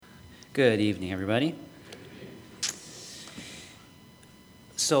Good evening, everybody.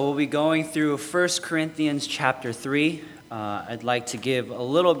 So we'll be going through 1 Corinthians chapter 3. I'd like to give a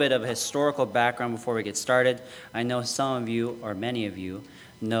little bit of a historical background before we get started. I know some of you, or many of you,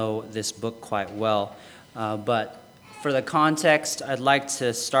 know this book quite well. But for the context, I'd like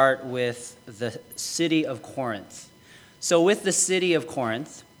to start with the city of Corinth. So with the city of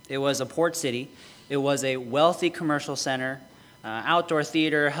Corinth, it was a port city. It was a wealthy commercial center. Outdoor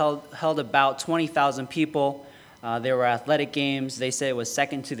theater held about 20,000 people. There were athletic games. They say it was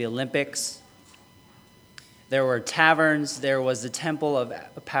second to the Olympics. There were taverns. There was the temple of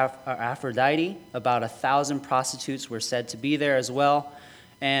Aphrodite. About 1,000 prostitutes were said to be there as well.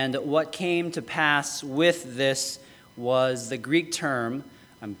 And what came to pass with this was the Greek term,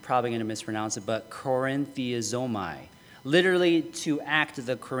 I'm probably going to mispronounce it, but Corinthiazomai, literally to act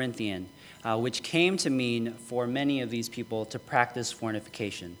the Corinthian, which came to mean for many of these people to practice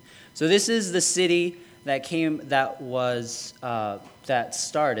fornication. So this is the city that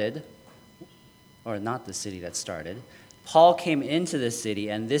started, or not the city that started. Paul came into the city,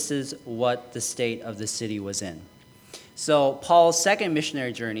 and this is what the state of the city was in. So Paul's second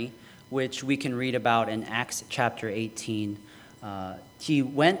missionary journey, which we can read about in Acts chapter 18, he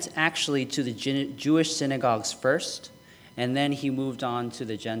went actually to the Jewish synagogues first, and then he moved on to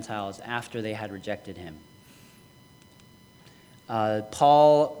the Gentiles after they had rejected him.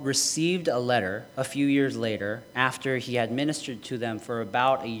 Paul received a letter a few years later after he had ministered to them for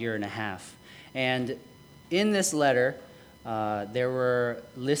about a year and a half. And in this letter, there were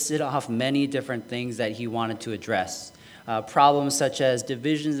listed off many different things that he wanted to address. Problems such as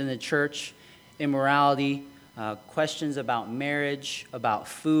divisions in the church, immorality, questions about marriage, about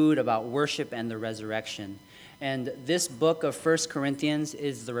food, about worship, and the resurrection. And this book of 1 Corinthians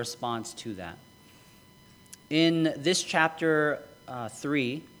is the response to that. In this chapter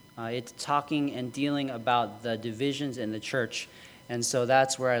 3, it's talking and dealing about the divisions in the church. And so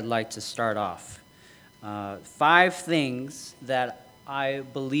that's where I'd like to start off. 5 things that I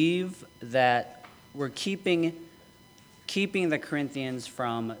believe that were keeping the Corinthians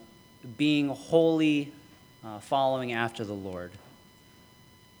from being wholly following after the Lord.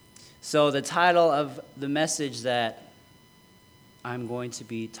 So the title of the message that I'm going to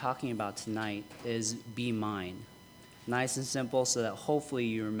be talking about tonight is Be Mine. Nice and simple so that hopefully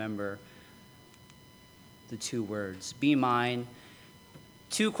you remember the 2 words. Be mine.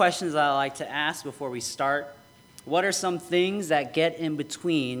 2 questions that I like to ask before we start. What are some things that get in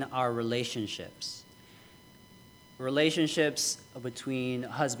between our relationships? Relationships between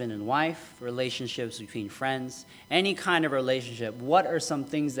husband and wife, relationships between friends, any kind of relationship. What are some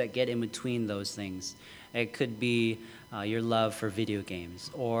things that get in between those things? It could be your love for video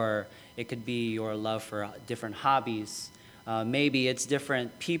games, or it could be your love for different hobbies. Maybe it's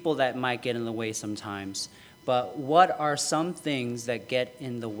different people that might get in the way sometimes. But what are some things that get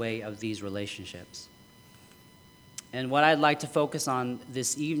in the way of these relationships? And what I'd like to focus on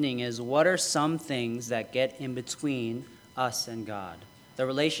this evening is what are some things that get in between us and God? The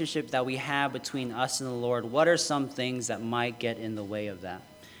relationship that we have between us and the Lord, what are some things that might get in the way of that?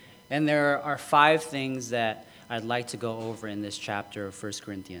 And there are 5 things that I'd like to go over in this chapter of 1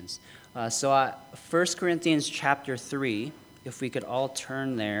 Corinthians. 1 Corinthians chapter 3, if we could all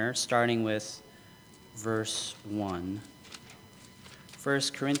turn there, starting with verse 1. 1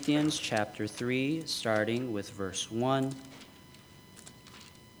 Corinthians chapter 3, starting with verse 1.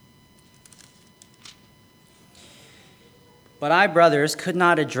 But I, brothers, could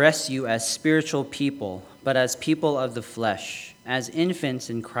not address you as spiritual people, but as people of the flesh, as infants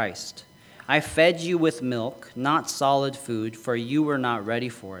in Christ. I fed you with milk, not solid food, for you were not ready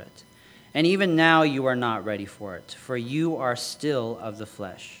for it. And even now you are not ready for it, for you are still of the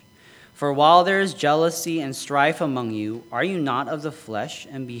flesh. For while there is jealousy and strife among you, are you not of the flesh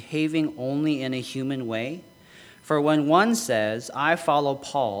and behaving only in a human way? For when one says, I follow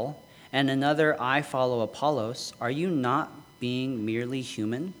Paul, and another, I follow Apollos, are you not being merely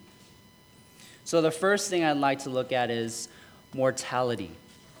human? So the first thing I'd like to look at is mortality.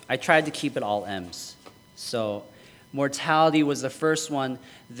 I tried to keep it all M's. So mortality was the first one,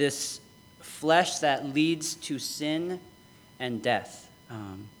 this flesh that leads to sin and death.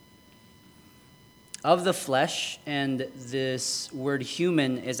 Of the flesh, and this word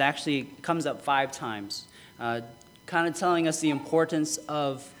human is actually comes up 5 times, kind of telling us the importance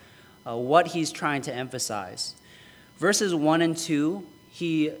of what he's trying to emphasize. Verses 1 and 2,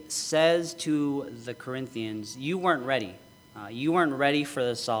 he says to the Corinthians, you weren't ready. You weren't ready for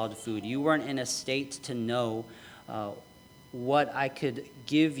the solid food. You weren't in a state to know what I could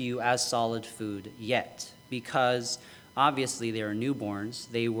give you as solid food yet, because Obviously, they were newborns.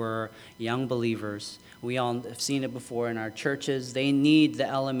 They were young believers. We all have seen it before in our churches. They need the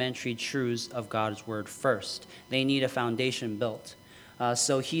elementary truths of God's word first. They need a foundation built.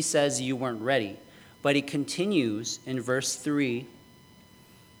 So he says you weren't ready. But he continues in verse 3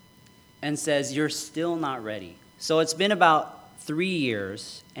 and says, you're still not ready. So it's been about 3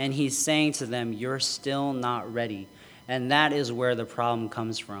 years, and he's saying to them, you're still not ready. And that is where the problem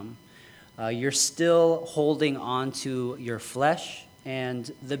comes from. You're still holding on to your flesh,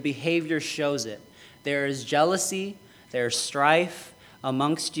 and the behavior shows it. There is jealousy, there's strife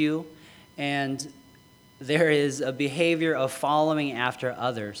amongst you, and there is a behavior of following after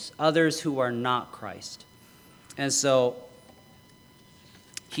others who are not Christ. And so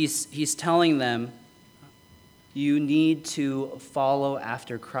he's telling them, you need to follow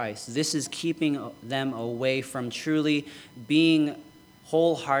after Christ. This is keeping them away from truly being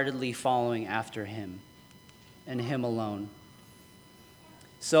wholeheartedly following after him and him alone.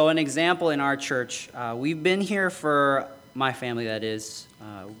 So an example in our church, we've been here for, my family that is,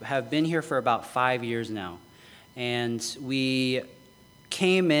 have been here for about 5 years now. And we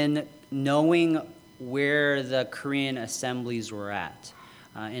came in knowing where the Korean assemblies were at.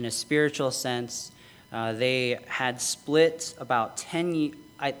 In a spiritual sense, they had split about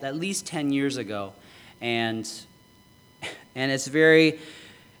at least 10 years ago. And it's very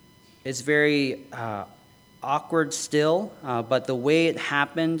awkward still, but the way it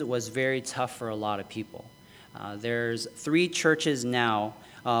happened was very tough for a lot of people. There's 3 churches now.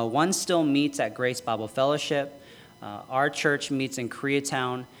 One still meets at Grace Bible Fellowship. Our church meets in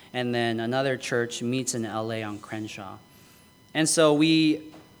Koreatown, and then another church meets in LA on Crenshaw. And so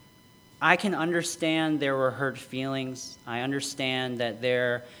I can understand there were hurt feelings. I understand that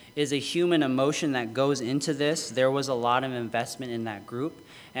there is a human emotion that goes into this. There was a lot of investment in that group,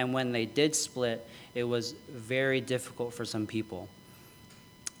 and when they did split, it was very difficult for some people.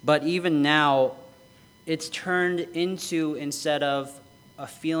 But even now, it's turned into, instead of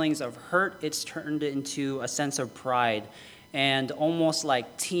feelings of hurt, it's turned into a sense of pride and almost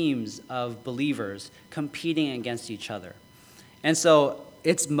like teams of believers competing against each other. And so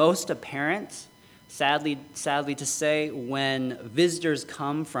it's most apparent, sadly to say, when visitors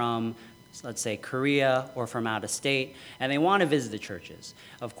come from, let's say, Korea or from out of state, and they want to visit the churches.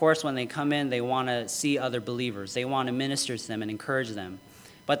 Of course, when they come in, they want to see other believers. They want to minister to them and encourage them.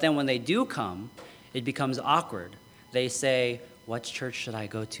 But then when they do come, it becomes awkward. They say, what church should I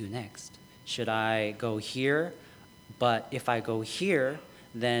go to next? Should I go here? But if I go here,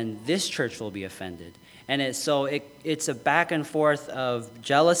 then this church will be offended. And it's a back and forth of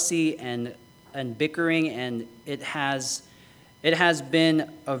jealousy and bickering, and it has been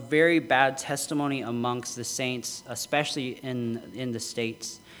a very bad testimony amongst the saints, especially in the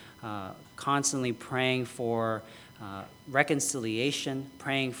States, constantly praying for reconciliation,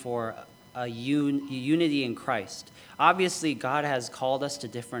 praying for a unity in Christ. Obviously, God has called us to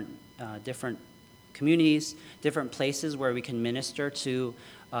different communities, different places where we can minister to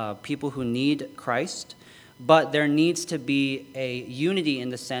people who need Christ. But there needs to be a unity in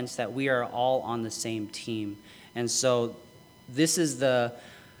the sense that we are all on the same team. And so this is the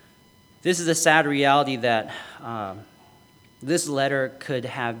sad reality that this letter could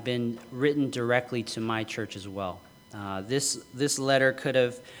have been written directly to my church as well. This letter could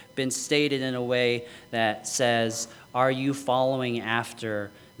have been stated in a way that says, are you following after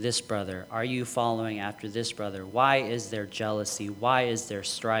this brother? Are you following after this brother? Why is there jealousy? Why is there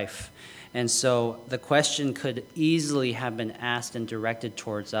strife? And so the question could easily have been asked and directed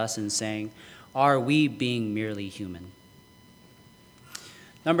towards us and saying, are we being merely human?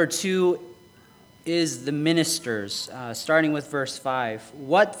 Number 2 is the ministers, starting with verse 5.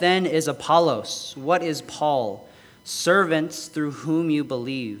 What then is Apollos? What is Paul? Servants through whom you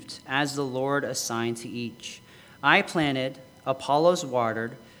believed, as the Lord assigned to each. I planted, Apollos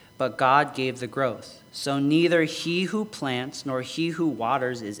watered, but God gave the growth. So neither he who plants nor he who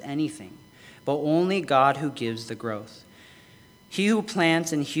waters is anything, but only God who gives the growth. He who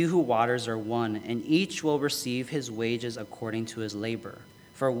plants and he who waters are one, and each will receive his wages according to his labor.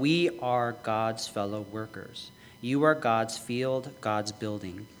 For we are God's fellow workers. You are God's field, God's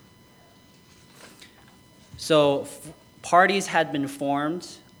building. So parties had been formed.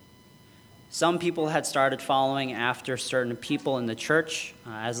 Some people had started following after certain people in the church,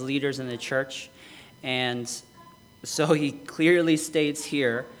 as leaders in the church. And so he clearly states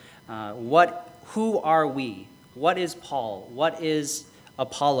here, who are we? What is Paul? What is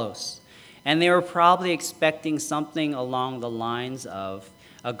Apollos? And they were probably expecting something along the lines of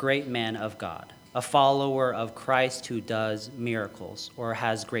a great man of God, a follower of Christ who does miracles or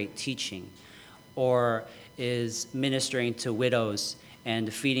has great teaching, or is ministering to widows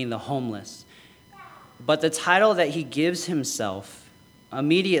and feeding the homeless. But the title that he gives himself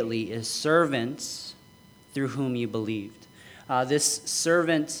immediately is servants through whom you believed. This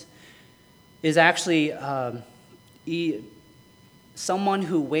servant is actually someone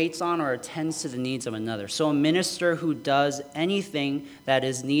who waits on or attends to the needs of another. So a minister who does anything that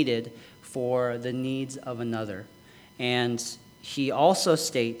is needed for the needs of another. And he also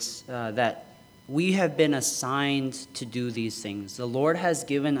states that we have been assigned to do these things. The Lord has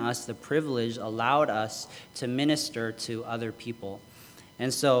given us the privilege, allowed us to minister to other people.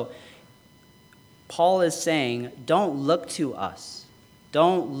 And so Paul is saying, don't look to us.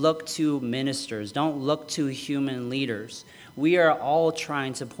 Don't look to ministers. Don't look to human leaders. We are all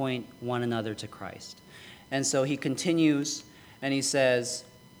trying to point one another to Christ. And so he continues and he says,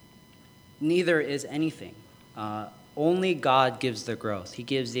 neither is anything. Only God gives the growth. He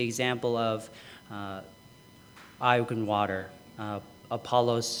gives the example of I can water,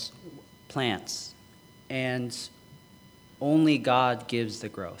 Apollos plants, and only God gives the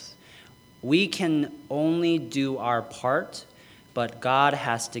growth. We can only do our part, but God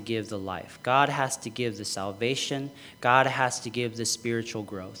has to give the life. God has to give the salvation. God has to give the spiritual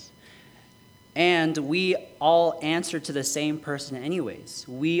growth. And we all answer to the same person anyways.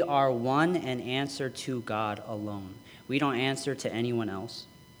 We are one and answer to God alone. We don't answer to anyone else.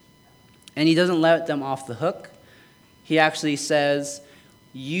 And he doesn't let them off the hook. He actually says,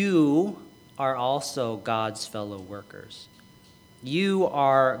 you are also God's fellow workers. You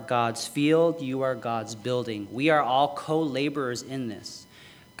are God's field. You are God's building. We are all co-laborers in this.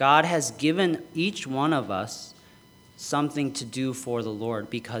 God has given each one of us something to do for the Lord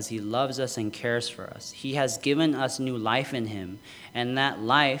because he loves us and cares for us. He has given us new life in him, and that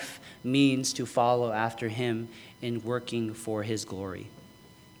life means to follow after him in working for his glory.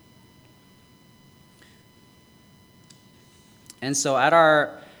 And so at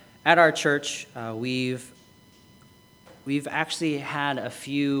our church, we've actually had a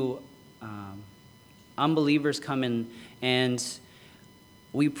few unbelievers come in, and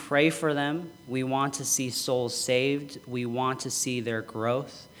we pray for them. We want to see souls saved. We want to see their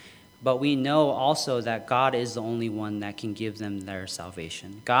growth. But we know also that God is the only one that can give them their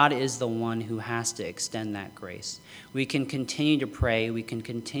salvation. God is the one who has to extend that grace. We can continue to pray. We can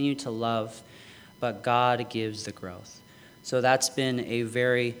continue to love, but God gives the growth. So that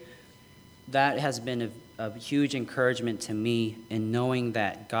has been a huge encouragement to me in knowing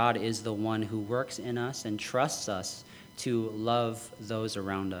that God is the one who works in us and trusts us to love those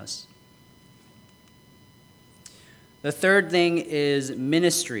around us. The third thing is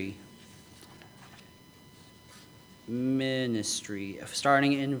ministry. Ministry,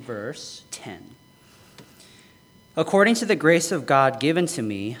 starting in verse 10. According to the grace of God given to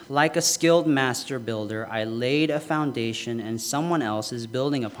me, like a skilled master builder, I laid a foundation and someone else is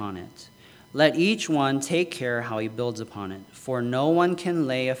building upon it. Let each one take care how he builds upon it, for no one can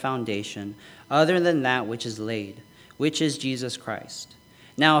lay a foundation other than that which is laid, which is Jesus Christ.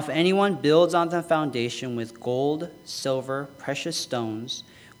 Now, if anyone builds on the foundation with gold, silver, precious stones,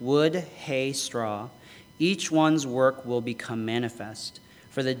 wood, hay, straw, each one's work will become manifest,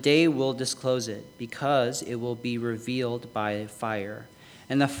 for the day will disclose it, because it will be revealed by fire.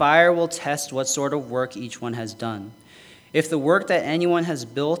 And the fire will test what sort of work each one has done. If the work that anyone has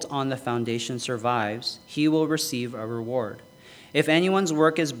built on the foundation survives, he will receive a reward. If anyone's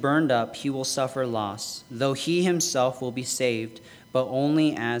work is burned up, he will suffer loss, though he himself will be saved, but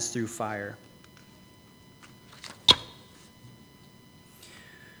only as through fire.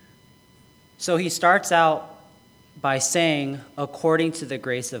 So he starts out by saying, according to the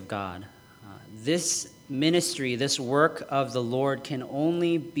grace of God. This ministry, this work of the Lord can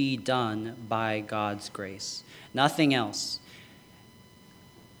only be done by God's grace, nothing else.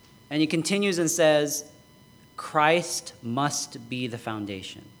 And he continues and says, Christ must be the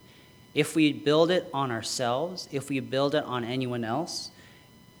foundation. If we build it on ourselves, if we build it on anyone else,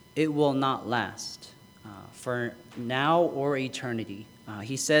 it will not last for now or eternity.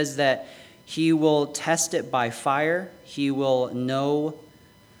 He says that he will test it by fire. He will know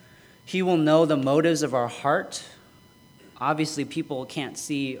the motives of our heart. Obviously, people can't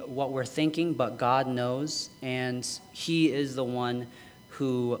see what we're thinking, but God knows, and he is the one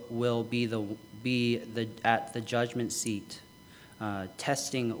who will be at the judgment seat,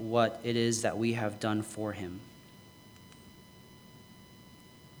 testing what it is that we have done for him.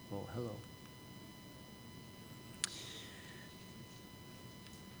 Oh, hello.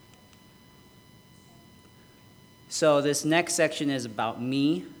 So this next section is about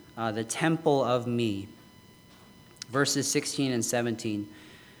me, the temple of me. Verses 16 and 17.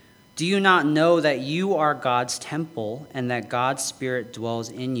 Do you not know that you are God's temple and that God's Spirit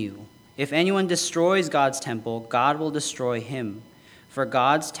dwells in you? If anyone destroys God's temple, God will destroy him. For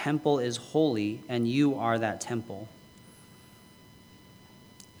God's temple is holy, and you are that temple.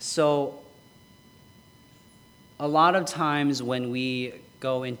 So, a lot of times when we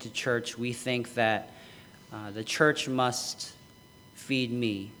go into church, we think that the church must feed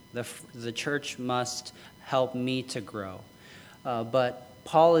me. The church must help me to grow. But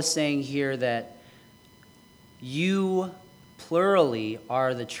Paul is saying here that you plurally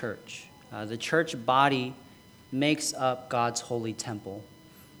are the church. The church body makes up God's holy temple.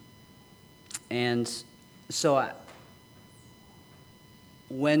 And so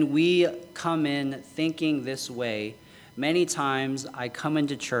when we come in thinking this way, many times I come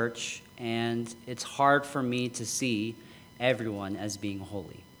into church and it's hard for me to see everyone as being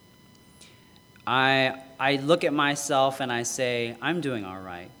holy. I look at myself and I say, I'm doing all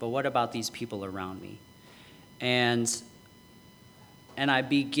right, but what about these people around me? And I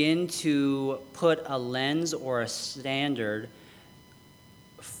begin to put a lens or a standard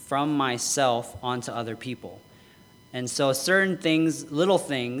from myself onto other people. And so certain things, little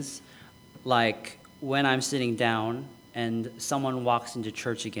things, like when I'm sitting down and someone walks into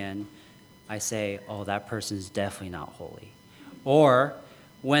church again, I say, oh, that person's definitely not holy. Or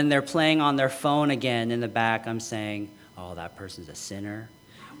when they're playing on their phone again in the back, I'm saying, oh, that person's a sinner.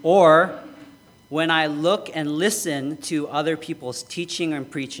 Or when I look and listen to other people's teaching and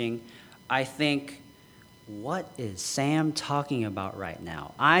preaching, I think, what is Sam talking about right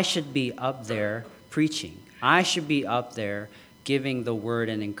now? I should be up there preaching. I should be up there giving the word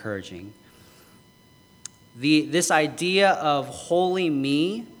and encouraging. This idea of holy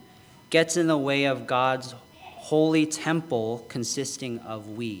me gets in the way of God's holy temple consisting of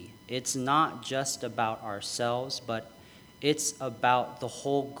we. It's not just about ourselves, but it's about the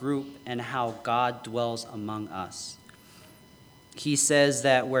whole group and how God dwells among us. He says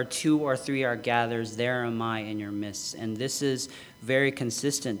that where 2 or 3 are gathered, there am I in your midst. And this is very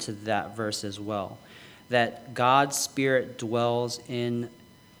consistent to that verse as well, that God's Spirit dwells in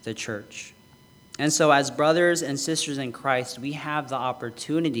the church. And so as brothers and sisters in Christ, we have the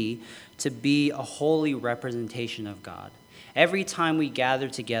opportunity to be a holy representation of God. Every time we gather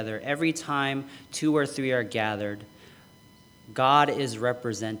together, every time 2 or 3 are gathered, God is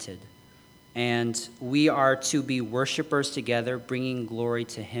represented. And we are to be worshipers together, bringing glory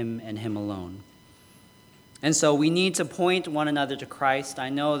to Him and Him alone. And so we need to point one another to Christ. I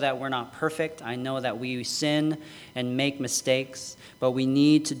know that we're not perfect. I know that we sin and make mistakes, but we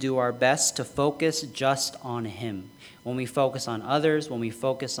need to do our best to focus just on Him. When we focus on others, when we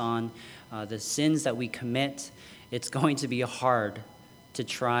focus on the sins that we commit, it's going to be hard to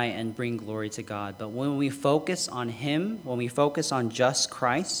try and bring glory to God. But when we focus on Him, when we focus on just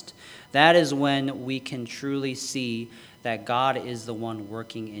Christ, that is when we can truly see that God is the one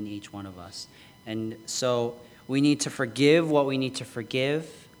working in each one of us. And so we need to forgive what we need to forgive.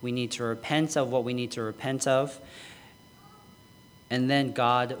 We need to repent of what we need to repent of. And then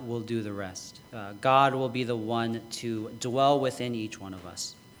God will do the rest. God will be the one to dwell within each one of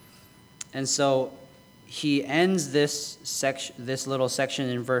us. And so he ends this little section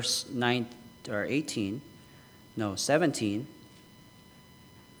in verse 17,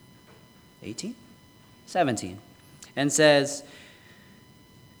 and says,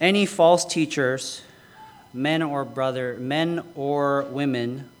 any false teachers, men or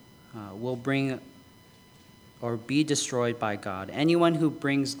women, will bring or be destroyed by God. Anyone who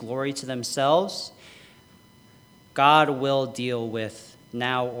brings glory to themselves, God will deal with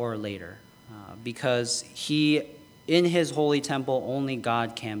now or later, because in his holy temple, only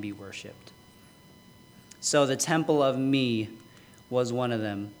God can be worshipped. So the temple of me was one of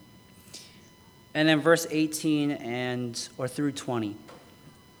them. And then verse 18 or through 20.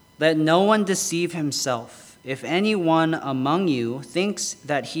 Let no one deceive himself. If anyone among you thinks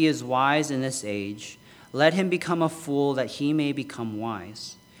that he is wise in this age, let him become a fool that he may become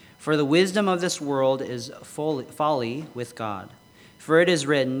wise. For the wisdom of this world is folly with God. For it is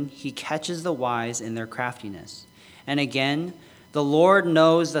written, he catches the wise in their craftiness. And again, the Lord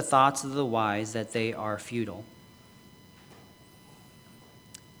knows the thoughts of the wise, that they are futile.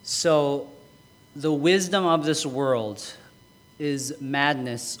 So the wisdom of this world is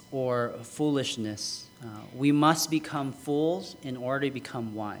madness or foolishness. We must become fools in order to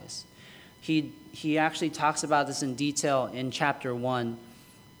become wise. He actually talks about this in detail in chapter 1,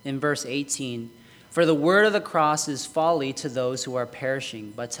 in verse 18. For the word of the cross is folly to those who are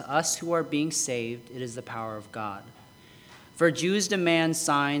perishing, but to us who are being saved, it is the power of God. For Jews demand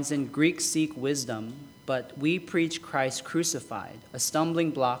signs and Greeks seek wisdom, but we preach Christ crucified, a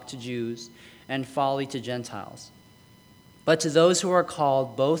stumbling block to Jews and folly to Gentiles. But to those who are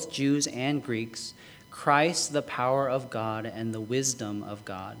called, both Jews and Greeks, Christ the power of God and the wisdom of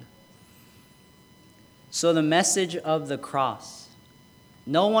God. So the message of the cross,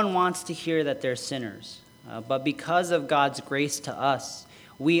 no one wants to hear that they're sinners, but because of God's grace to us,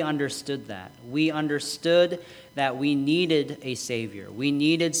 we understood that. We understood that we needed a Savior. We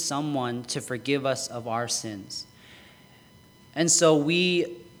needed someone to forgive us of our sins. And so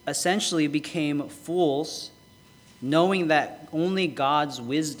we essentially became fools, knowing that only God's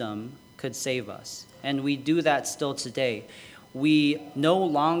wisdom could save us. And we do that still today. We no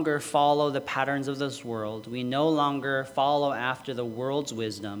longer follow the patterns of this world. We no longer follow after the world's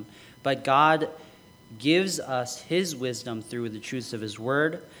wisdom, but God gives us his wisdom through the truths of his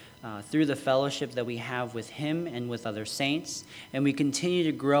word, through the fellowship that we have with him and with other saints, and we continue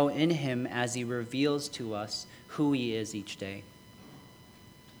to grow in him as he reveals to us who he is each day.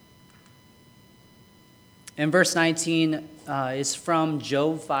 And verse 19 is from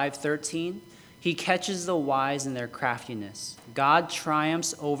Job 5:13. He catches the wise in their craftiness. God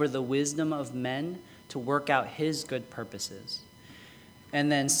triumphs over the wisdom of men to work out his good purposes.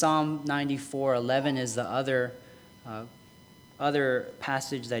 And then Psalm 94:11 is the other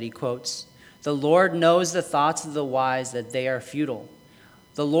passage that he quotes. The Lord knows the thoughts of the wise, that they are futile.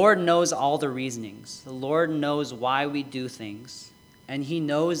 The Lord knows all the reasonings. The Lord knows why we do things, and he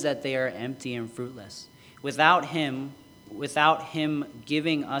knows that they are empty and fruitless. Without him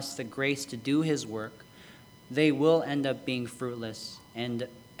giving us the grace to do his work, they will end up being fruitless and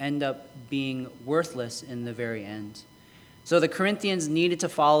end up being worthless in the very end. So the Corinthians needed to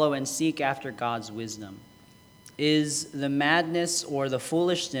follow and seek after God's wisdom. Is the madness or the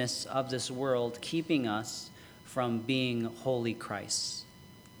foolishness of this world keeping us from being holy Christs?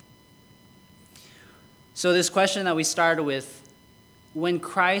 So this question that we started with, when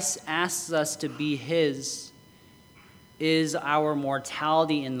Christ asks us to be his, is our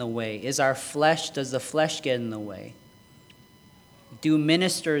mortality in the way? Does the flesh get in the way? Do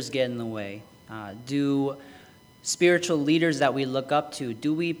ministers get in the way? Do spiritual leaders that we look up to,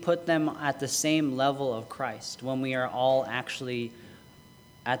 do we put them at the same level of Christ when we are all actually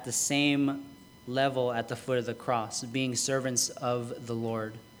at the same level at the foot of the cross, being servants of the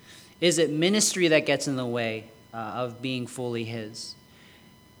Lord? Is it ministry that gets in the way of being fully his?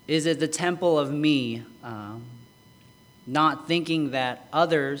 Is it the temple of me, not thinking that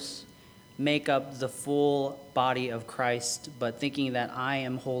others make up the full body of Christ, but thinking that I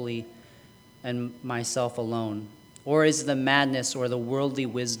am holy and myself alone? Or is the madness or the worldly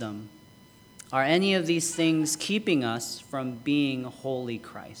wisdom? Are any of these things keeping us from being holy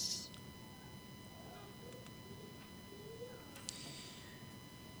Christ?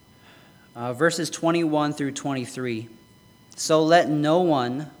 Verses 21 through 23. So let no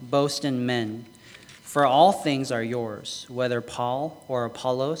one boast in men, for all things are yours, whether Paul or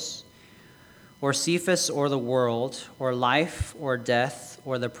Apollos, or Cephas or the world, or life or death,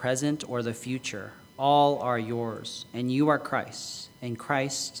 or the present or the future. All are yours, and you are Christ's, and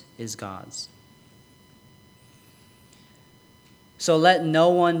Christ is God's. So let no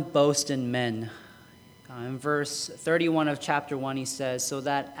one boast in men. In verse 31 of chapter 1, he says, so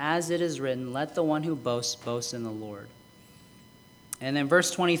that as it is written, let the one who boasts boast in the Lord. And then verse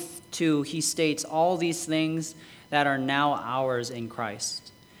 22, he states all these things that are now ours in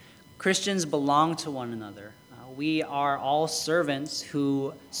Christ. Christians belong to one another. We are all servants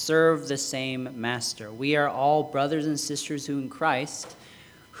who serve the same master. We are all brothers and sisters who in Christ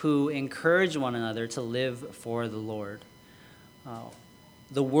who encourage one another to live for the Lord.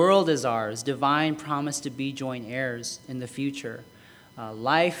 The world is ours, divine promise to be joint heirs in the future.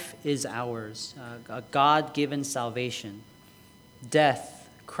 Life is ours, a God-given salvation. Death,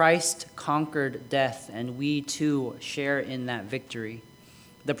 Christ conquered death, and we too share in that victory.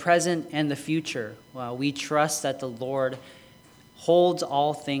 The present and the future, we trust that the Lord holds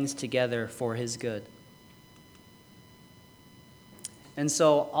all things together for his good. And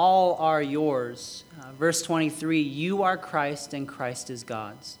so all are yours. Verse 23, you are Christ and Christ is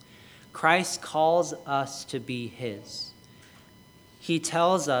God's. Christ calls us to be his. He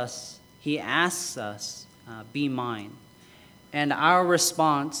tells us, he asks us, be mine. And our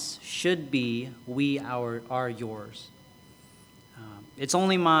response should be, we are yours. It's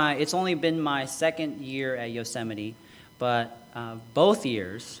only been my second year at Yosemite, but both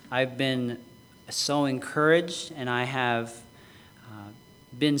years I've been so encouraged, and I have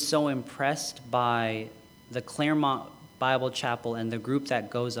been so impressed by the Claremont Bible Chapel and the group that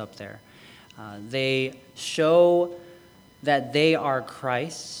goes up there. They show that they are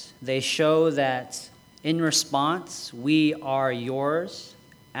Christ. They show that In response, we are yours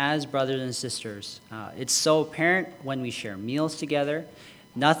as brothers and sisters. It's so apparent when we share meals together.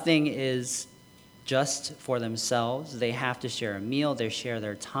 Nothing is just for themselves. They have to share a meal. They share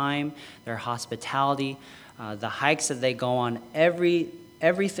their time, their hospitality, the hikes that they go on.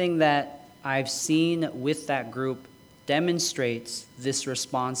 Everything that I've seen with that group demonstrates this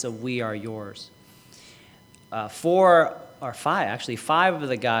response of we are yours. Five of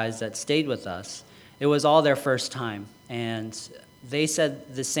the guys that stayed with us, it was all their first time. And they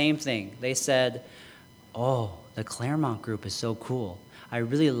said the same thing. They said, "Oh, the Claremont group is so cool. I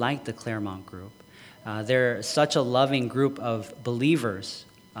really like the Claremont group. They're such a loving group of believers."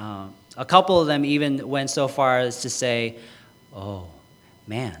 A couple of them even went so far as to say, "Oh,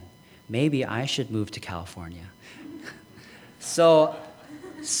 man, maybe I should move to California." So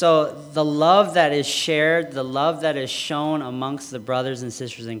the love that is shared, the love that is shown amongst the brothers and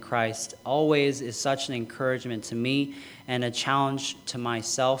sisters in Christ always is such an encouragement to me and a challenge to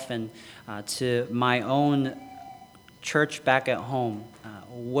myself and to my own church back at home.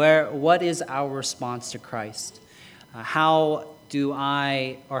 What is our response to Christ? How do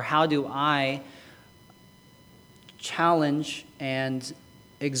I challenge and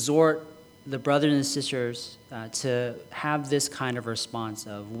exhort the brothers and sisters to have this kind of response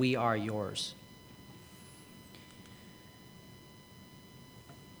of we are yours?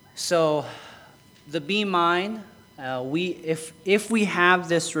 So the Be Mine, if we have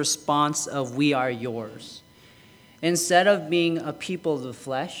this response of we are yours, instead of being a people of the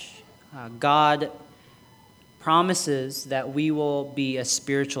flesh, God promises that we will be a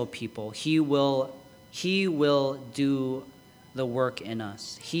spiritual people. He will do the work in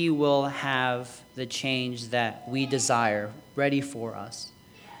us. He will have the change that we desire ready for us.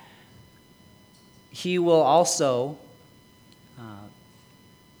 He will also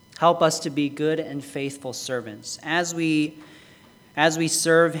help us to be good and faithful servants. As we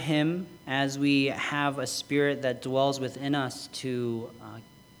serve him, as we have a spirit that dwells within us to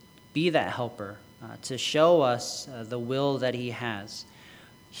be that helper, to show us the will that he has,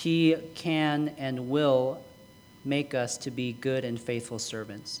 he can and will make us to be good and faithful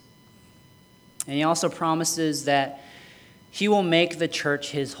servants. And he also promises that he will make the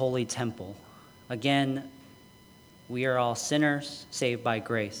church his holy temple. Again, we are all sinners saved by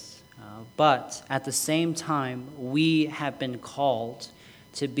grace. But at the same time, we have been called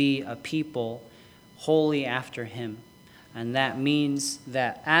to be a people holy after him. And that means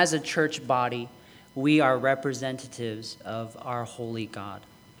that as a church body, we are representatives of our holy God.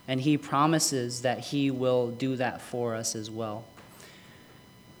 And he promises that he will do that for us as well.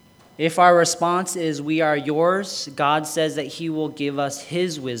 If our response is we are yours, God says that he will give us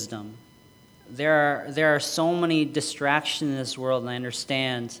his wisdom. There are so many distractions in this world, and I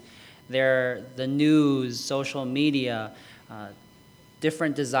understand the news, social media,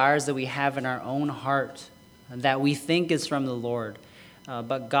 different desires that we have in our own heart that we think is from the Lord.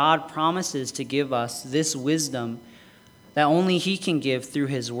 But God promises to give us this wisdom that only he can give through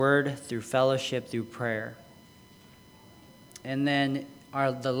his word, through fellowship, through prayer. And then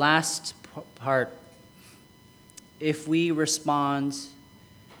the last part, if we respond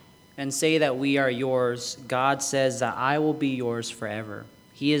and say that we are yours, God says that I will be yours forever.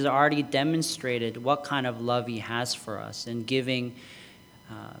 He has already demonstrated what kind of love he has for us in giving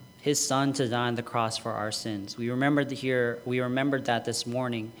his son to die on the cross for our sins. We remembered that this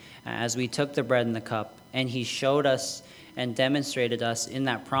morning as we took the bread and the cup, and he showed us and demonstrated us in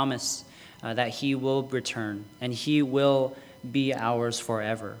that promise that he will return and he will be ours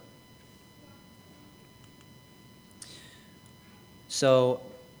forever. So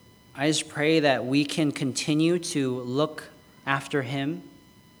I just pray that we can continue to look after him,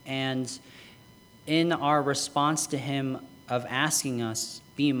 and in our response to him of asking us,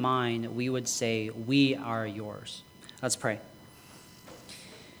 be mine, we would say, we are yours. Let's pray.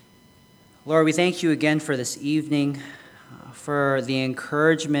 Lord, we thank you again for this evening, for the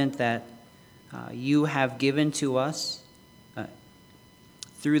encouragement that you have given to us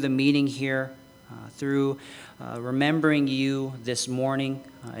through the meeting here, through remembering you this morning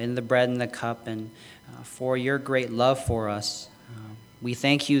in the bread and the cup, and for your great love for us. We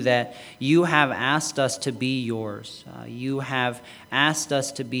thank you that you have asked us to be yours. You have asked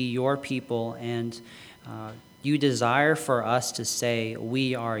us to be your people, and you desire for us to say,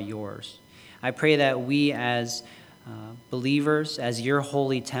 we are yours. I pray that we as believers, as your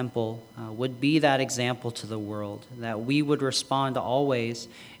holy temple, would be that example to the world, that we would respond always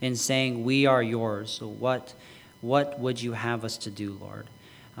in saying, we are yours. So what would you have us to do, Lord?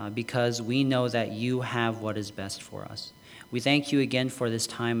 Because we know that you have what is best for us. We thank you again for this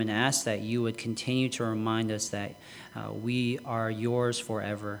time and ask that you would continue to remind us that we are yours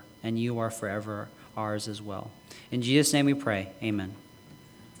forever, and you are forever ours as well. In Jesus' name we pray, amen.